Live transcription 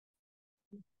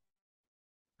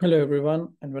Hello, everyone,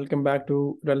 and welcome back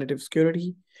to Relative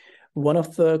Security. One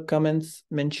of the comments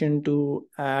mentioned to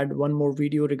add one more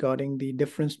video regarding the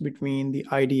difference between the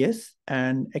IDS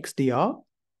and XDR.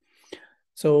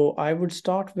 So I would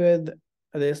start with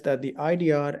this, that the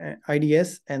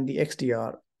IDS and the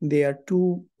XDR, they are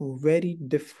two very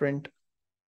different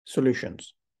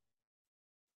solutions.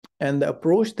 And the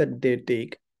approach that they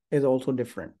take is also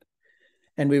different.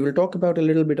 And we will talk about a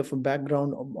little bit of a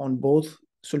background on both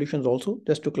solutions also,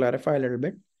 just to clarify a little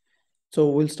bit. So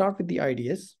we'll start with the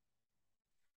IDS.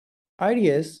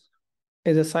 IDS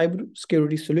is a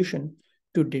cybersecurity solution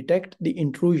to detect the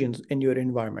intrusions in your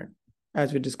environment.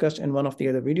 As we discussed in one of the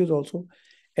other videos also,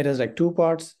 it has like two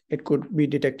parts. It could be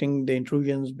detecting the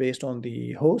intrusions based on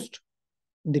the host,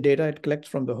 the data it collects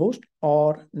from the host,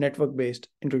 or network-based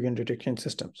intrusion detection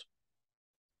systems.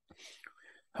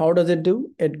 How does it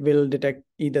do? It will detect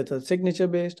either the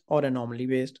signature-based or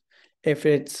anomaly-based. If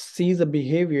it sees a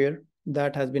behavior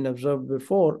that has been observed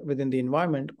before within the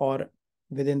environment or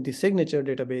within the signature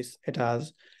database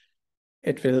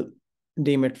it will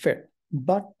deem it fit.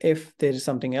 But if there is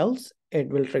something else, it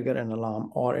will trigger an alarm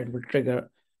or it will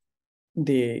trigger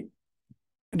the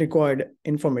required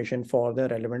information for the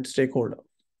relevant stakeholder.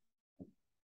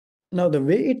 Now, the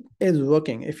way it is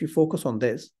working, if you focus on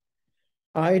this,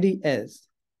 IDS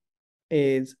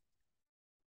is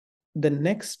the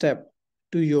next step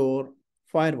to your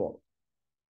firewall.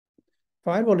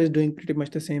 Firewall is doing pretty much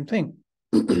the same thing.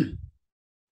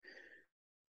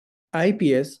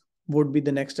 IPS would be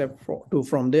the next step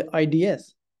from the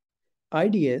IDS.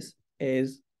 IDS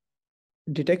is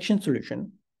detection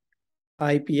solution.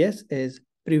 IPS is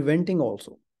preventing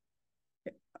also.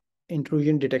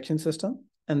 Intrusion detection system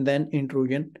and then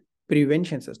intrusion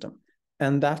prevention system.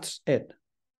 And that's it.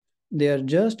 They are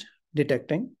just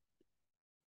detecting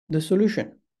the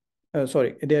solution.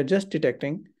 They are just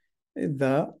detecting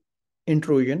the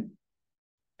intrusion,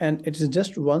 and it is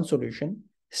just one solution,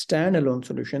 standalone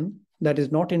solution that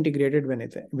is not integrated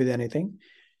with anything.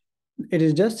 It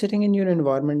is just sitting in your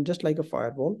environment, just like a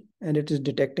firewall, and it is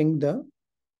detecting the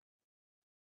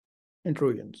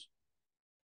intrusions,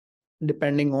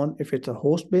 depending on if it's a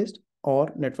host-based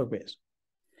or network-based.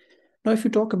 Now, if you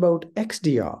talk about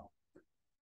XDR,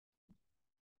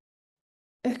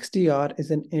 XDR is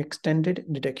an extended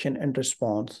detection and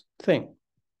response thing.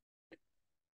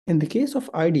 In the case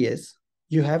of IDS,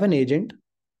 you have an agent.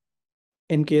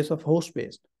 In case of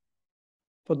host-based,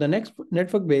 for the next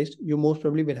network-based, you most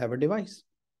probably will have a device.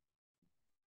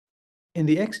 In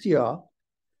the XDR,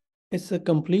 it's a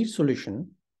complete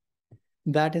solution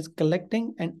that is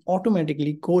collecting and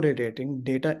automatically correlating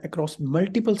data across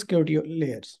multiple security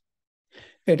layers.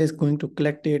 It is going to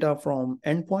collect data from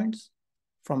endpoints,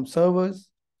 from servers,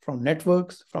 from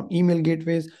networks, from email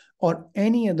gateways, or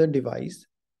any other device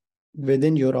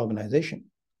within your organization.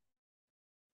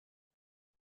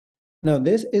 Now,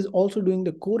 this is also doing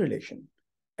the correlation.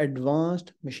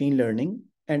 Advanced machine learning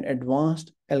and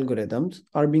advanced algorithms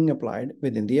are being applied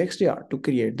within the XDR to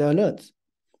create the alerts.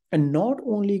 And not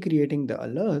only creating the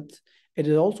alerts, it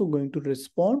is also going to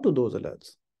respond to those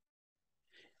alerts.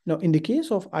 Now, in the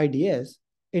case of IDS,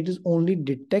 it is only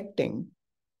detecting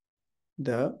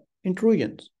the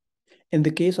intrusions. In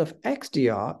the case of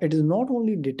XDR, it is not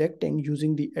only detecting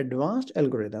using the advanced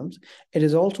algorithms, it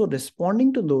is also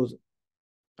responding to those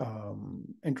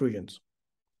intrusions.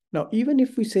 Now, even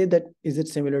if we say that, is it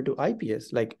similar to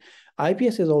IPS? Like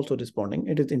IPS is also responding,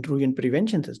 it is intrusion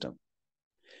prevention system.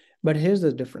 But here's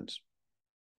the difference.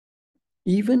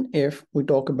 Even if we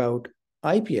talk about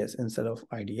IPS instead of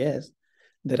IDS,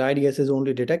 that IDS is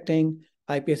only detecting,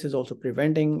 IPS is also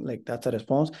preventing, like that's a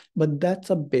response, but that's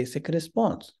a basic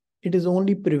response. It is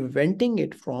only preventing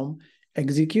it from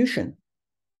execution,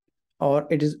 or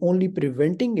it is only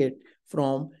preventing it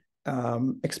from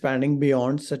expanding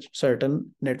beyond such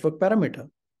certain network parameter.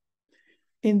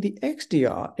 In the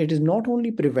XDR, it is not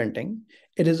only preventing,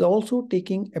 it is also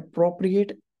taking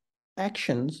appropriate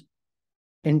actions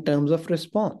in terms of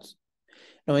response.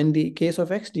 Now, in the case of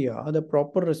XDR, the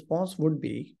proper response would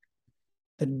be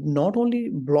that not only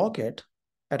block it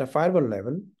at a firewall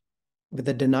level with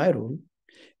the deny rule,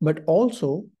 but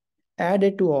also add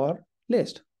it to our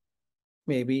list,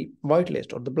 maybe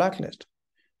whitelist or the blacklist.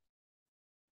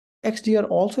 XDR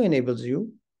also enables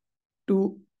you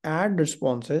to add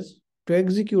responses, to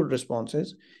execute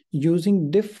responses using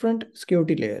different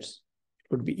security layers. It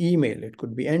could be email, it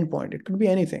could be endpoint, it could be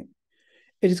anything.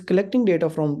 It is collecting data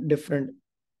from different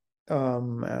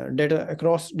data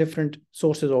across different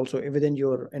sources also within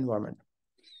your environment.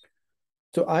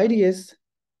 So IDS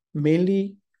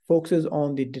mainly focuses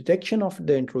on the detection of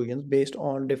the intrusions based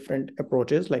on different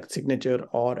approaches like signature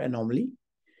or anomaly.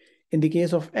 In the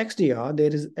case of XDR,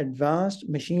 there is advanced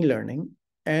machine learning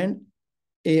and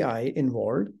AI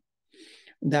involved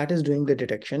that is doing the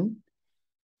detection.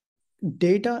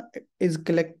 Data is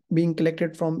being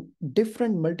collected from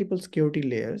different multiple security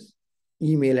layers,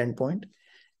 email endpoint,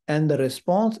 and the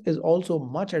response is also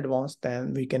much advanced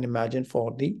than we can imagine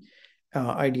for the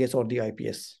IDS or the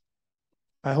IPS.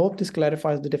 I hope this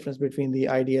clarifies the difference between the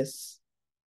IDS,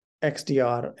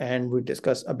 XDR, and we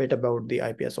discuss a bit about the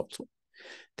IPS also.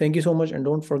 Thank you so much, and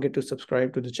don't forget to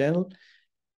subscribe to the channel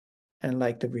and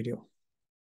like the video.